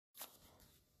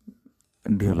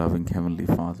Dear loving Heavenly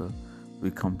Father,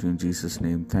 we come to you in Jesus'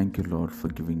 name. Thank you, Lord, for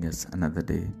giving us another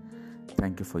day.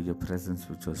 Thank you for your presence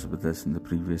which was with us in the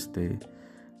previous day.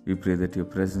 We pray that your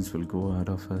presence will go out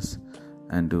of us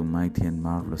and do mighty and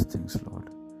marvelous things, Lord.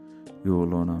 You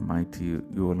alone are mighty,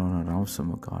 you alone are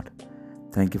awesome, O God.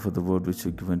 Thank you for the word which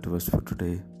you've given to us for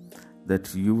today,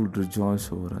 that you will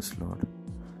rejoice over us, Lord,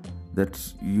 that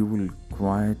you will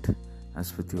quiet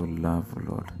us with your love,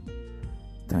 O Lord.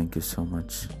 Thank you so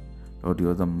much. Lord,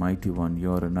 you are the mighty one.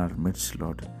 You are in our midst,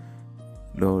 Lord.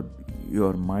 Lord, you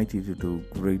are mighty to do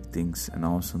great things and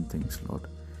awesome things, Lord.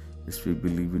 Yes, we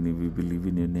believe in you. We believe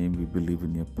in your name. We believe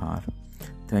in your power.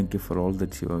 Thank you for all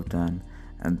that you have done,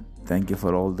 and thank you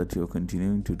for all that you are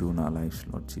continuing to do in our lives,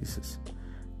 Lord Jesus.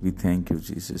 We thank you,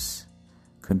 Jesus.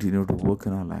 Continue to work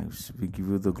in our lives. We give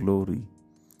you the glory.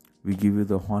 We give you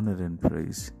the honor and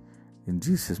praise. In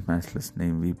Jesus' matchless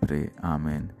name we pray.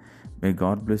 Amen. May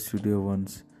God bless you, dear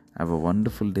ones. Have a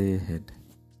wonderful day ahead.